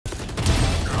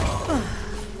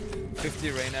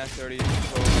50 Reyna, 30.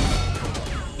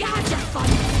 Gotcha, fun.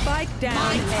 Spike down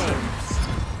A.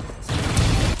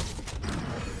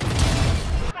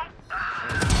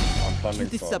 I'm planning You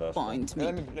disappoint me.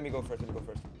 Let me go first.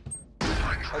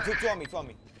 Oh, two on me.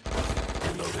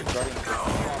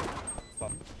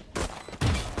 Fuck.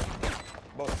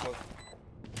 Both.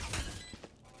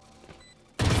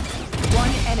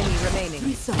 One enemy remaining.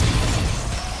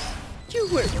 You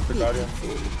were The Guardian.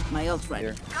 my ult ready.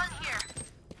 Here.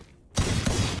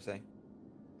 Say.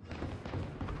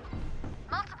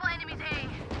 Multiple enemies A.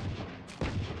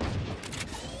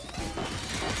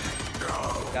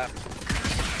 Got.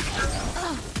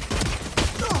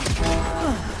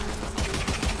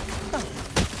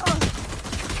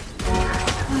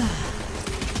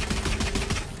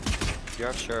 You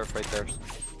have Sheriff right there.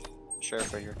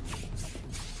 Sheriff right here.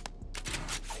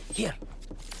 Here.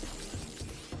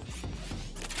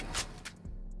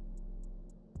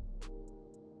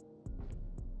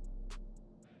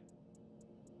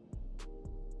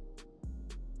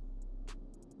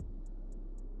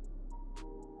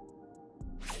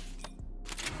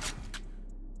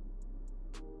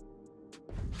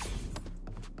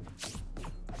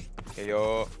 Okay,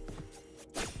 yo.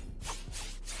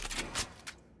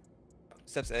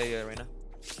 Steps A, Reyna.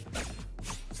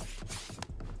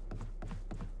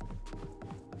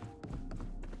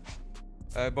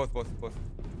 Both.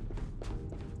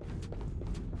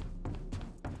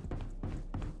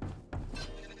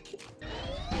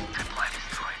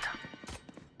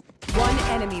 One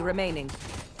enemy remaining.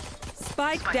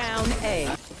 Spike down A.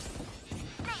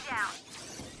 Stay down.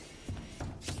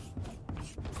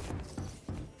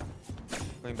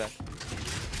 Going back.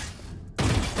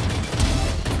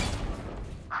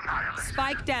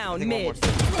 Spike down I think one mid. more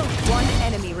step. One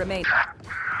enemy remaining.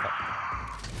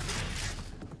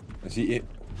 Is he it?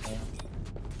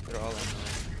 They're all on.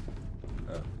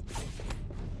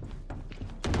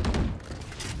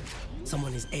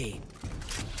 Someone is A.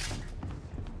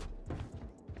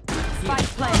 Spike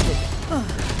planted.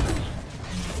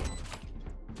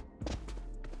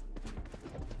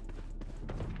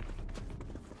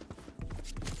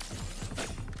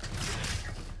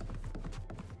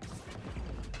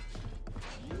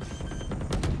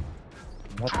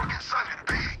 What?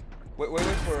 Wait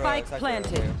for Spike Cypher,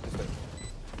 planted. this way.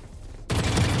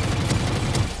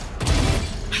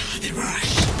 The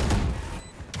rush.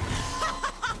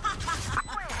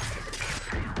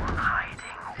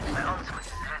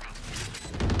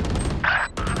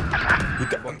 He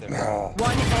got One there.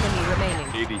 One enemy remaining.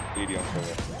 80 on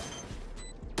cover.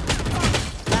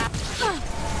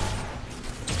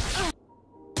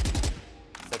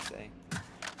 Steps A.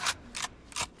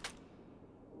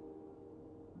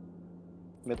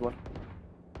 Mid one.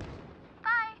 Bye.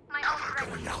 My ult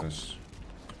ready. Nice.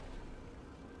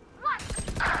 What?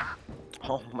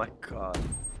 Oh my god.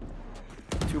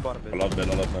 Two bottom A mid. lot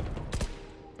mid.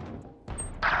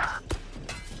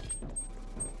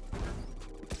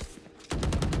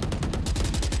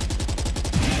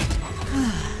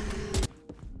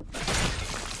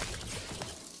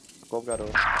 Gold got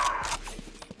over.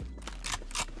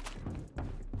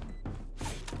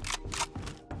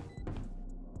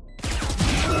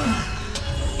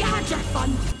 Gotcha,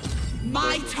 fun.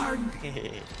 My turn.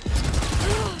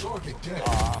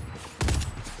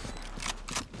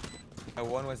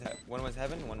 One was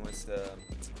heaven, one was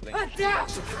blink.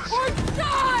 Adapt or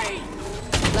die!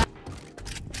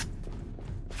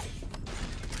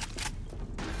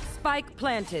 Spike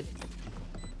planted.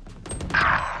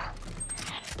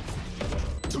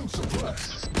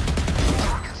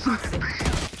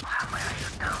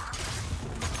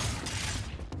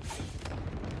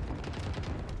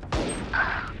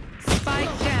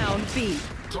 Spike down B.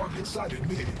 Target sighted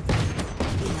mid.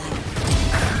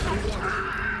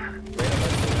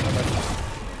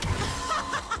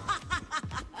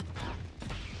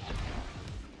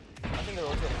 I think they're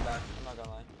rotating back, I'm not gonna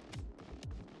lie.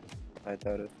 I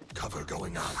doubt it. Cover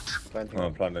going out. Planting. Oh,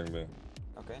 I'm planning B.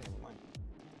 Okay, never mind.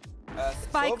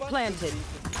 Spike Sova? planted.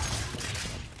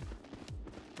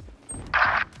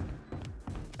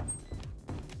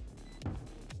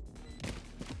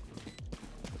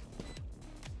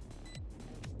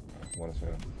 One is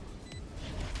here.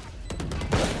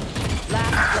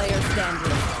 Last player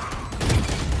standing.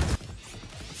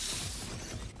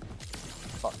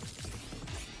 Fuck.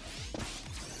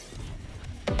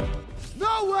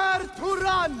 Nowhere to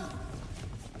run!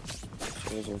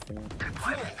 She's opening.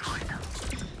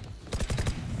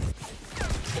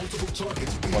 Multiple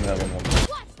targets B. One heaven, one.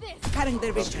 What's this? Cutting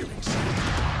their vision.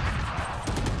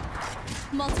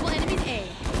 Multiple enemies A.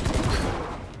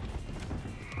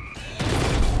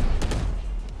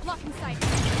 Blocking sight.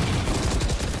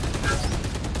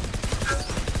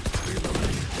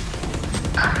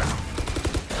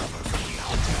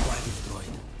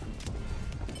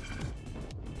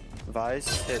 Rise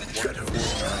hit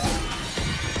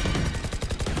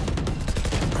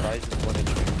 149. Rise is 1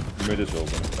 HP. Mid is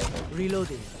open.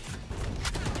 Reloading.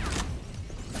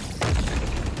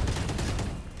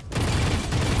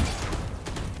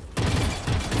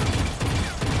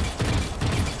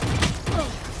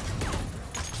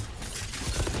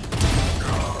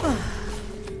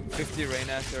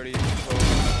 Reyna, 30.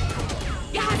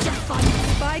 Gotcha, fun.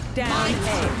 Spike down A.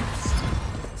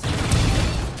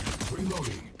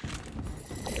 Reloading.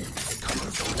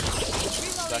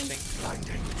 Flashing.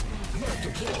 Blinding. Not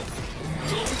deployed.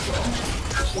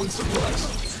 One surprise.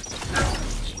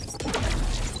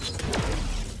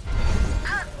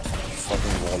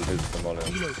 Fucking wall hits the molly.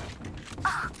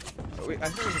 Oh, wait, I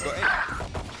think we should go A.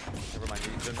 Never mind, we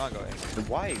should not go A.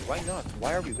 Why? Why not?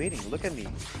 Why are we waiting? Look at me.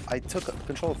 I took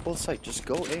control of full site. Just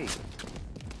go A.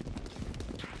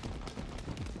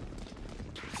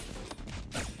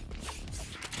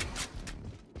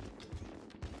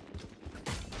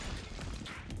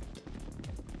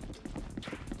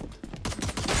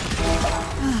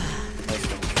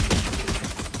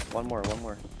 One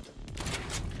more.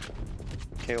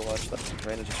 Okay, watch that.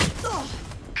 Reyna just.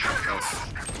 Nice.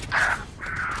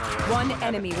 One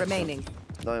enemy remaining.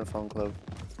 No info on Clove.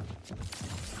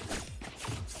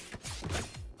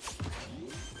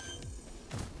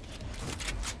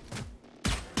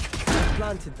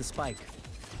 Planted the spike.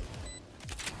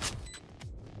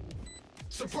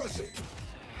 Suppressing.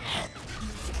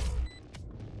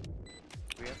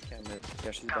 We have camera.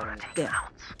 Yeah, she's down. There.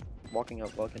 Walking up.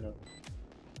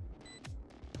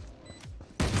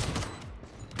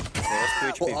 Okay,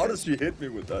 that's 2 HP. Oh, how does she hit me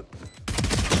with that?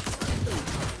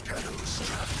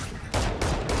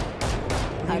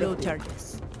 Reload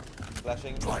charges.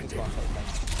 Flashing. Blinding.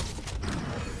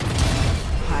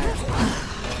 Fire.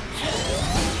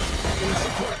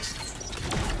 Suppressed.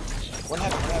 One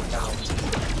heaven.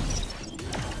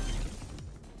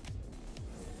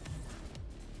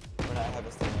 When I have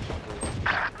a statement.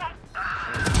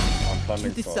 I'm You planning for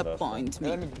that. disappoint me.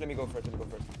 Let me go first.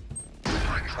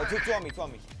 Oh, two on me.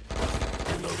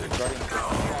 Guardian.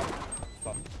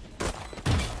 Fuck.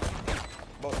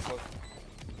 Both.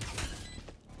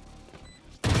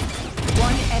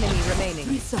 One enemy remaining.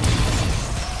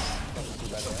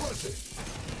 Suppressing.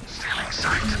 Stealing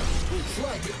sight.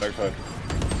 Flagging. Backside.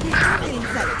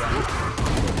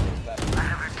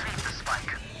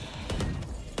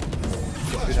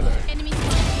 Enemy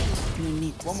spotted. We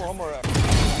need One more.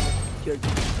 your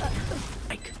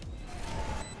Spike.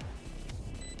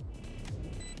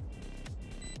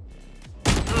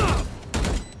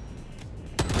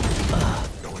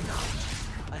 Going out.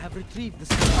 I have retrieved the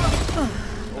spike.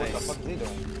 What the fuck is he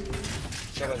doing?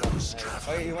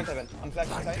 Oh, you went heaven. I'm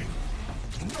flashing inside.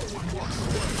 No one walks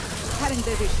away. current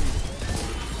division.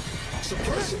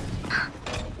 Suppressing.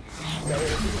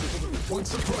 One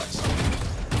suppressed.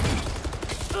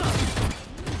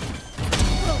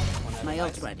 My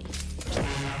ult ready.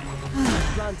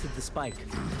 Planted the spike.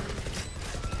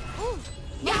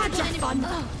 Gotcha, fun.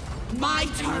 My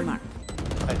turn.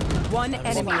 One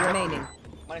enemy remaining.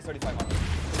 Minus 35 on.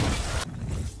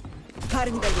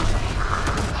 Current division.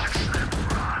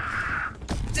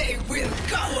 They will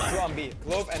cover. Two on B.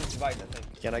 Clove and Vice, I think.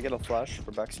 Can I get a flash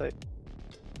for backside?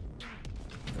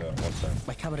 Yeah, 1 second.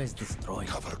 My camera is destroyed.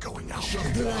 Cover going out.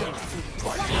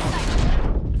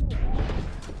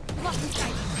 Lock in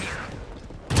sight.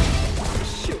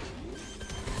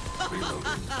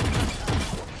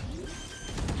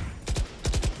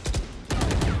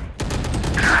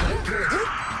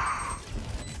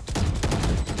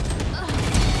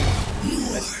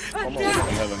 One more. I'm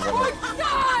having one more.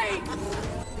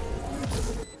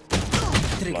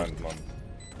 Triggered. Blind one.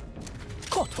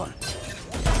 Caught one.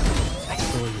 My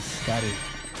soul is scary.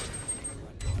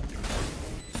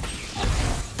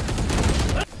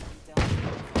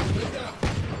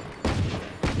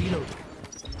 Reload.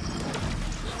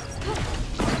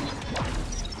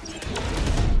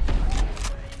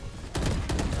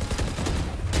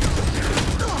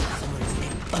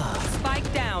 Spike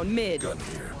down mid. Gun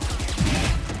here.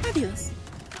 Adios.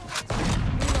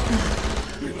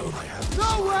 Reload I have.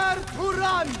 Nowhere to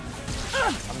run.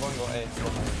 I'm going to go A.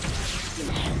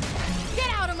 Get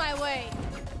out of my way.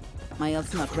 My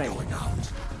ult's not ready. Going out.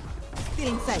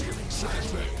 Still inside.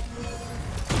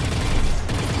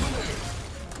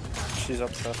 She's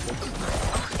up top.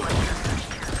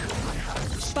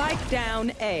 Spike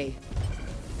down A.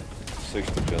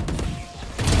 60 jet.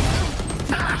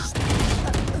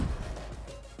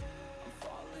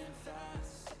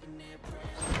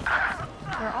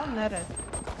 They're all netted.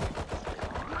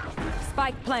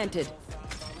 Spike planted.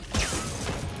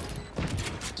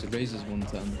 So Razor's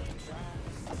 110.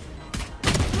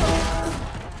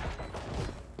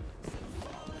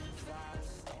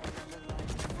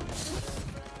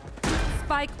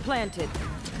 Spike planted.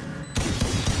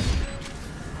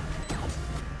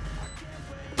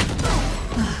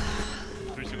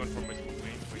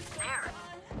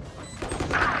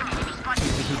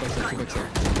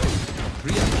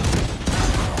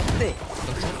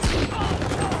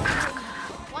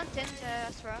 One tint,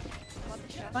 Astra. What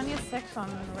the shot? 26 on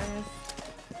Raze.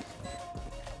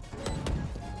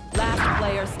 Last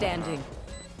player standing.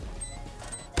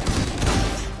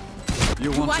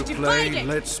 You want to play?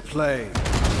 Let's play.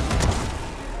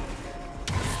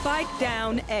 Spike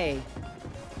down A.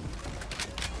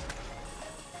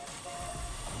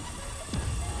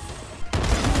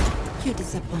 You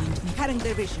disappoint me. Cutting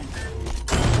their vision.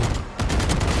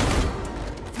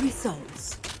 3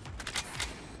 souls.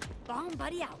 Bomb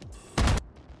buddy out.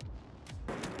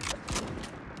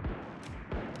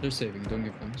 They're saving, don't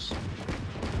give bombs.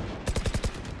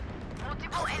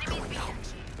 Multiple enemies behind.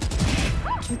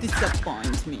 You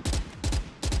disappoint me.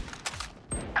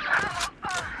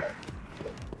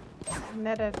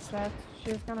 Netted set.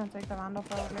 She's gonna take the Vandal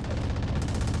probably.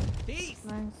 Peace.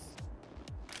 Nice.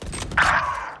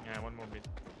 Yeah, one more bit.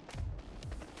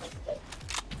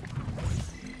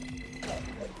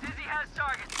 Dizzy has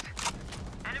targets.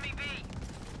 Enemy B.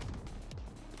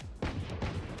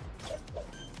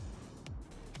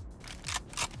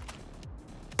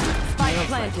 Spike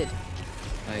planted.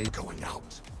 Going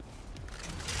out.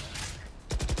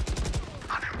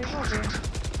 People do.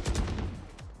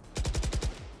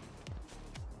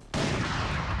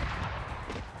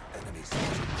 Enemies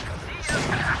spotted each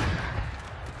other.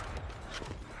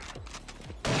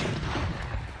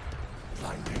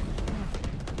 Blinding.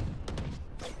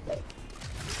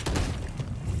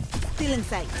 Still in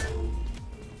sight.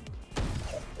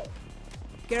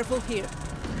 Careful here.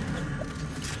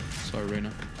 Sorry,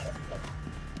 Reyna.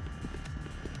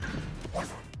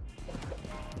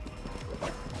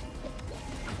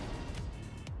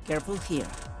 Careful here.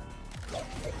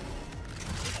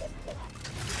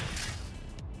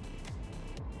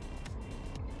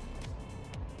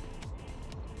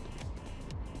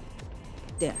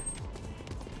 There.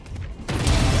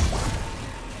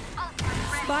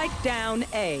 Spike down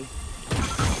A.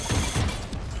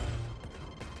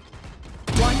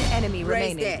 One enemy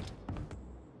Raise remaining. dead.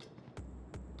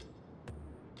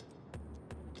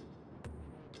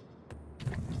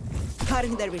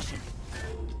 Cutting their vision.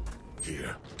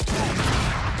 Here.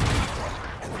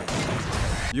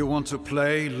 You want to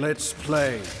play? Let's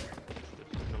play.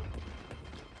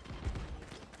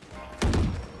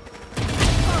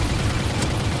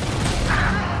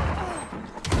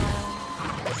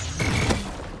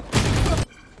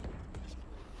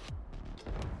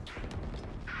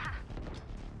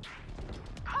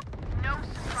 No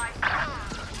surprise.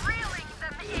 Reeling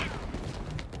them in.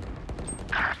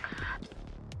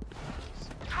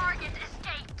 Target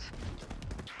escaped.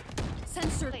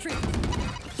 Sensor tree.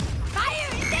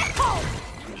 Fire in the hole!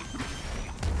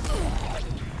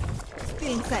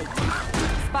 Still in sight.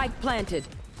 Spike planted.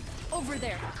 Over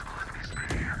there.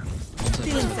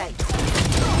 Still in sight.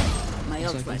 My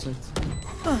ult One right. side.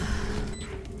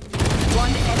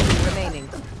 One enemy remaining.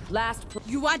 Last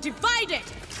You are divided!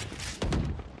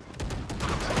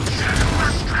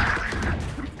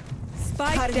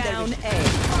 Spike Cutting their down vision.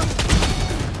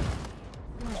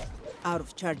 A. Out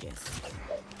of charges.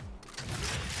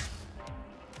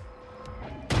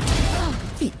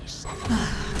 Finish.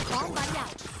 Bomb buddy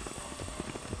out.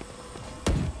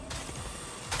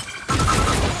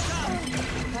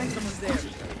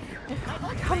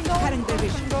 Cutting their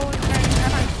vision.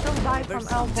 And I still died from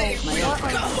elbow. What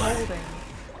are you holding?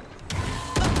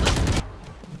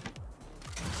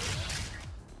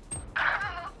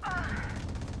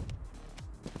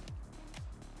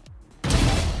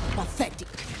 Pathetic.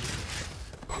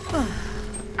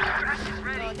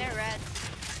 Oh, they're red.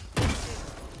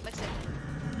 Let's see.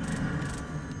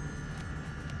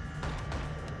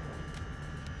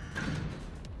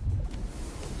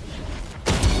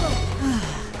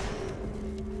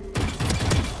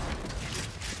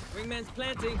 Wingman's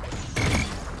planting.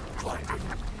 Blinding.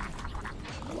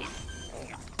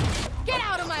 Get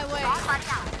out of my way!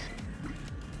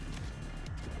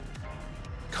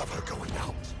 Cover going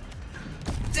out.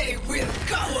 They will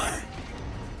cover!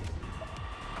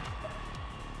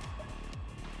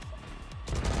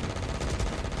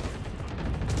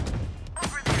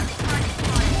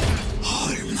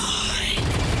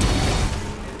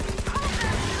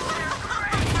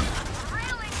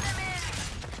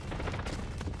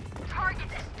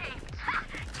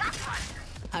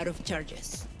 Out of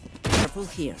charges. Careful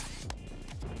here.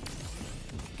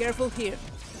 Careful here.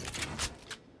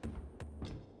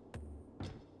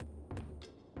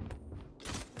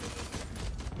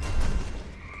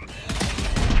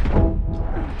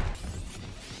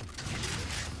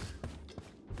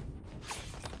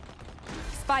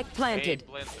 Spike planted.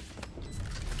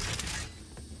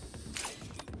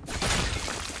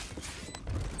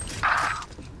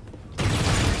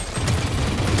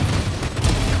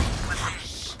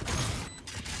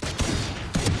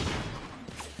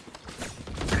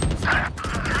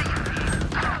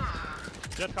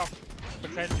 Just come.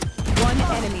 One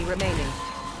enemy remaining.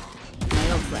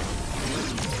 My old friend.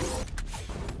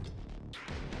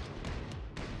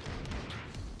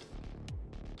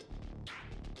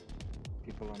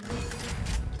 People on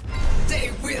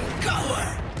They will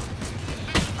cower.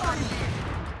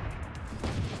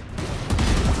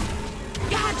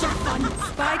 Gotcha fun.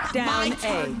 Spike down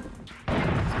A.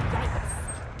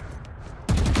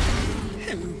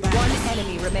 One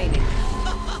enemy remaining.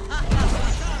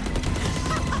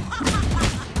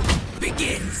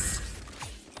 Begins.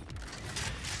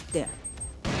 There.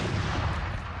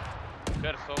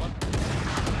 Better solo.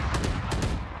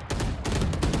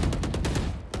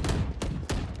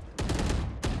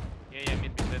 Yeah,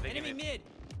 mid. Enemy mid.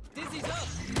 Dizzy's up.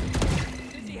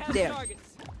 Dizzy has There. targets.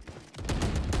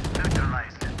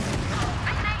 Neutralized.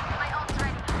 My ult's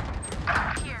ready.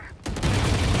 Here.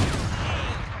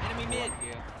 Enemy mid.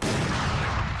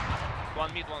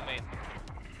 One mid, one main.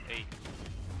 Hey.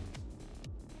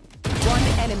 One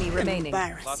enemy remaining.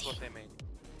 Last was A main.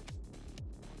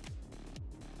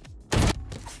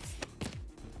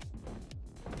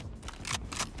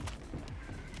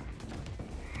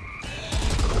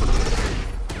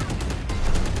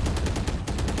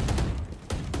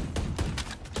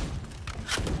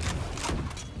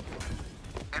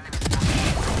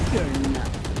 You're not.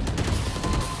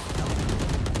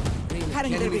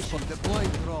 Cutting their vision.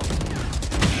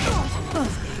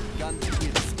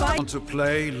 Want to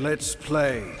play? Let's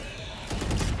play.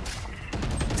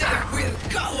 They will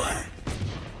cower.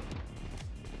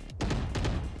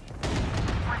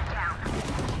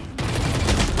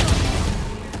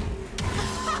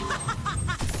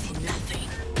 See nothing.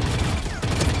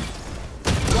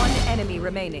 One enemy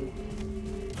remaining.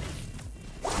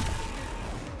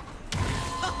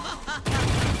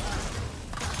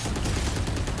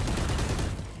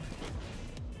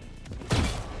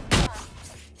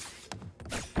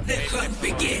 The hunt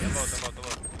begins.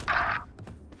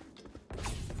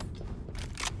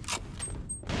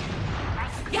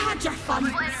 Gotcha fun.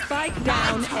 Spike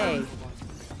down A.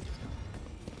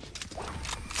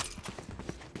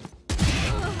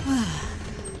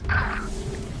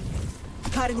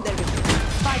 Cutting their vision.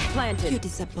 Spike You planted.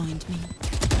 disappoint me.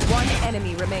 One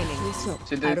enemy remaining. So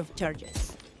out of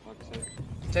charges.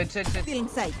 Feeling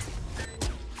sight.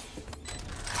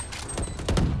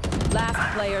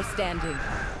 Last player standing.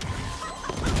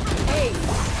 Hey.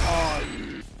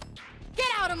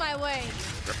 Get out of my way.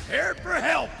 Prepared for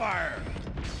hellfire!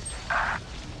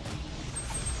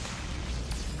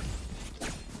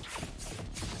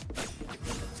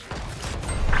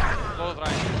 Close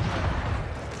right.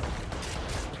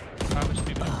 5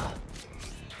 HP back.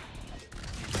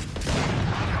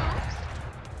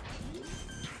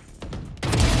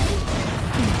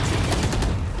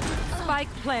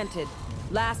 Spike planted.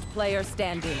 Last player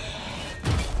standing.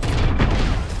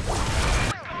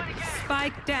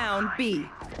 Spike down B.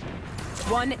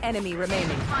 One enemy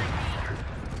remaining.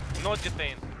 Not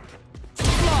detained.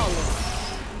 Flawless.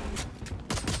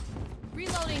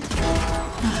 Reloading.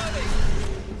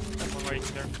 One right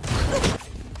there.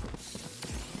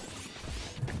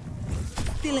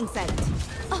 Feeling sight.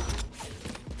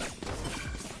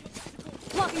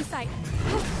 Blocking sight.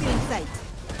 Feeling sight.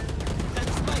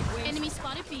 Enemy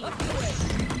spotted B.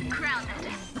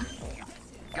 Grounded.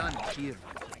 Gun here.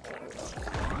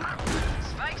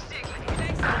 Spike sticky.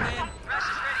 Rush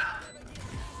is ready.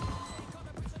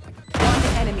 One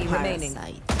enemy remaining.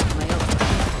 Parasite. My old.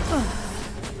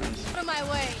 Out of my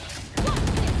way.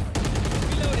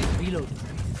 Reloading.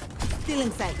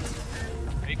 Feeling sight.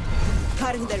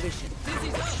 Cutting their vision.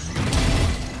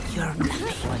 You're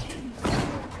nothing.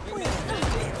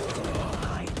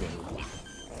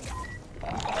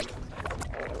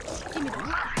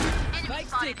 Enemy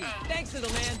spotted A. Thanks,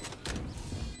 little man.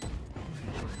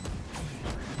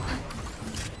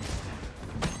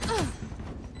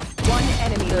 One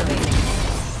enemy remaining.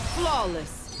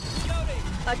 Flawless.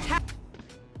 Attack.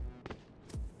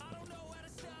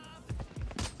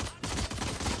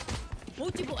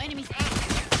 Multiple enemies A.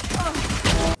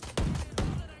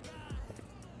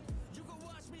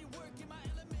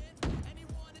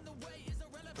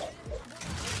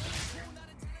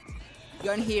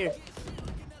 You're in here.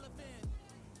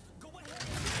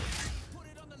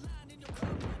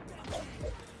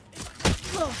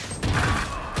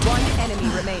 One enemy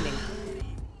remaining.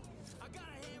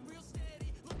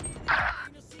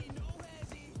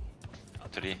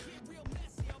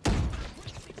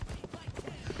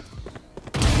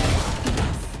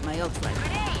 ult ready.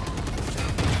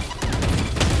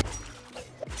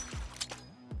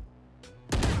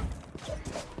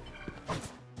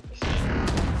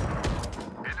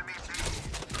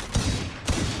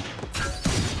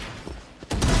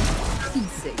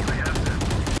 Easy.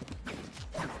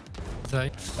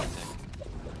 Side.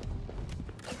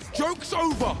 Joke's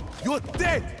over! You're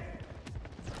dead!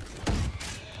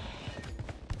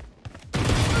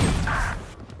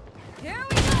 Here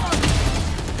we go!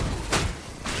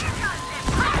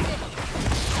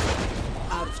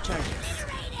 Out of charges.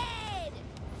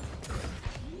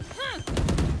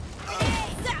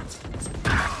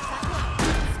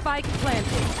 Spike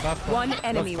planted. One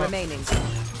enemy remaining.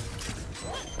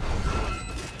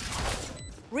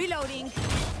 Reloading.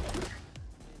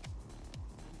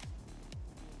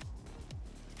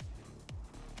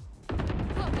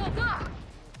 Go, go, go!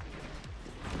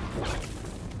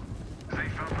 They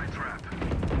found my trap.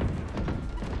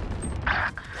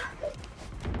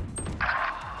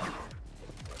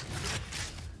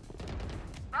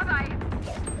 Bye-bye.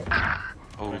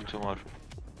 Oh, two more.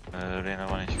 Reyna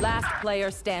 1 HP. Last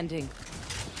player standing.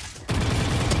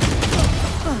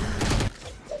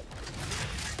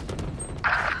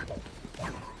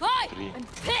 Hi! Three. I'm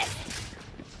pissed!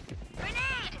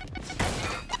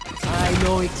 I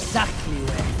know exactly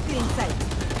where. Feeling safe.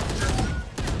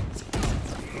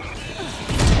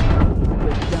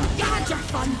 You had your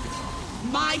fun!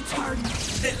 My turn!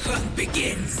 The hunt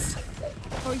begins!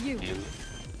 For you. Heal.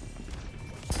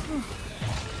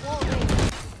 Wall raised.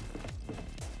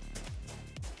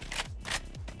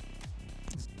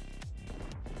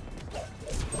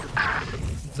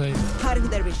 Side. Cutting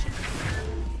their vision.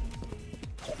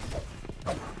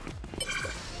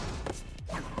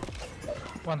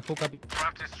 One hook up.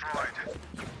 Trap destroyed.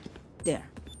 There.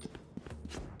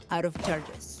 Out of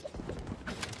charges.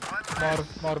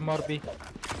 More B.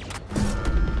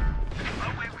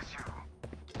 Away with you.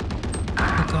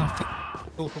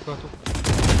 Two hookah, two.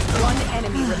 One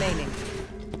enemy remaining.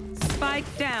 Spike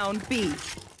down B.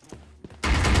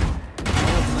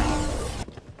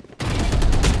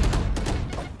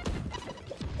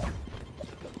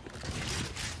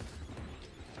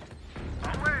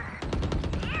 Away.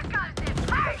 Here comes the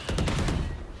fight.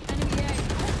 Enemy A.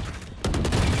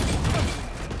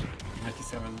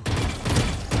 97.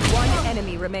 One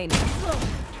enemy remaining.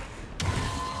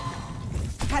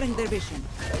 Cutting their vision.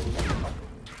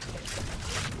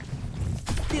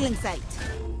 Stealing sight.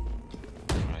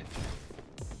 Right.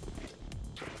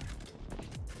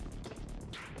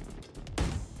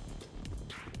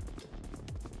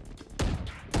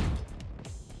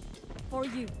 For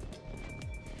you.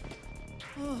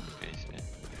 Okay, Sven.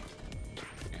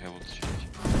 You have what to change.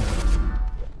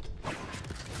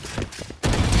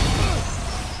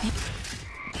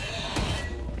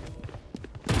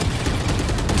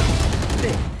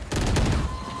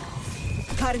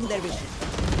 Cutting their vision.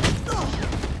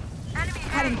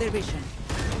 Cutting their vision.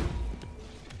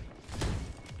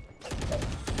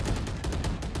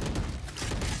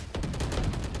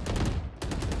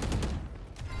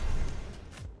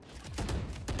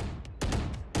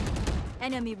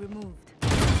 Enemy removed.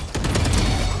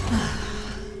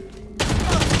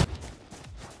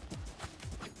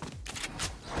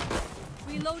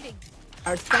 Reloading.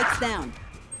 Our spikes down.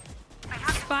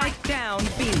 Spike down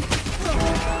B.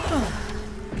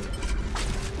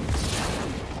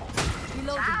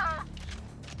 Reloading.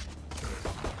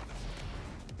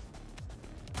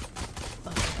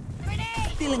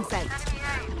 Stealing sight.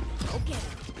 Okay.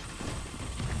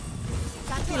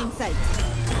 Stealing sight.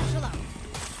 Chill out.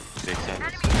 Big side.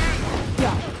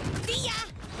 Yeah. See ya!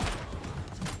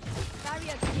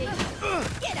 Barrier created.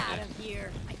 Get out of here.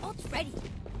 My ult's ready.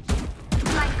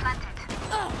 Light planted.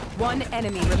 One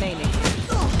enemy remaining.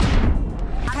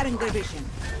 Cutting their vision.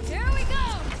 Here we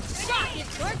go! Shot it!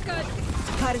 We're good!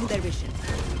 Cutting their vision.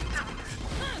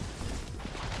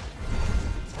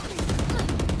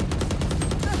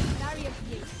 Barrier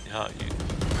created. Yeah, you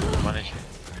manage it.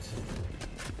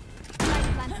 Light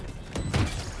planted.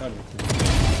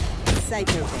 Sight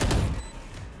open.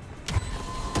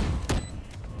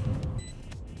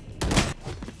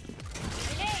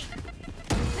 Grenade!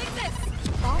 Take this!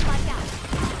 Bomb like that.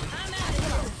 I'm out of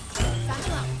here.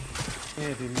 Satchel out.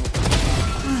 Yeah, they moved.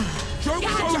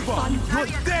 Joke's over!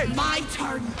 You're dead! My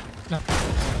turn!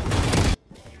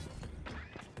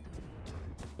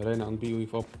 Reyna aan B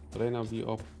weave op. Reyna aan B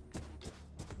op.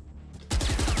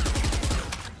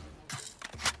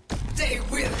 They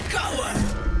will cover!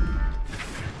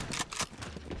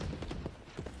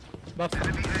 Buff.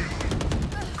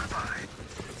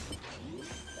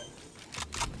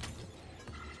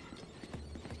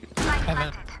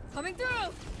 Heaven. Coming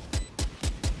through!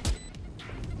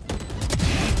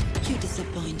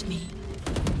 disappoint me.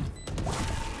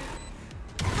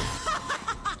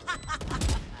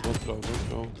 Don't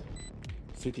throw.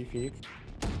 City Phoenix.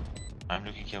 I'm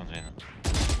looking here on Reyna.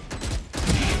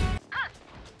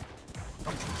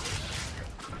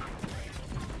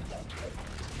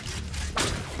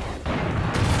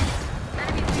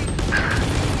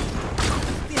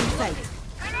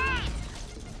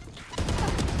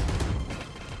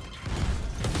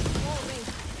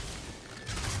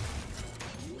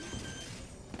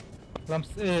 Lamps,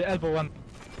 elbow one.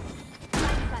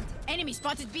 Enemy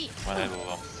spotted B. One elbow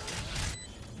bomb.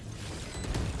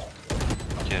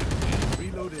 Care.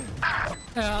 Reloading.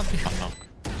 Yeah, I'm knock.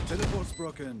 Teleport's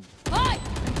broken. Hi!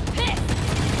 Hit!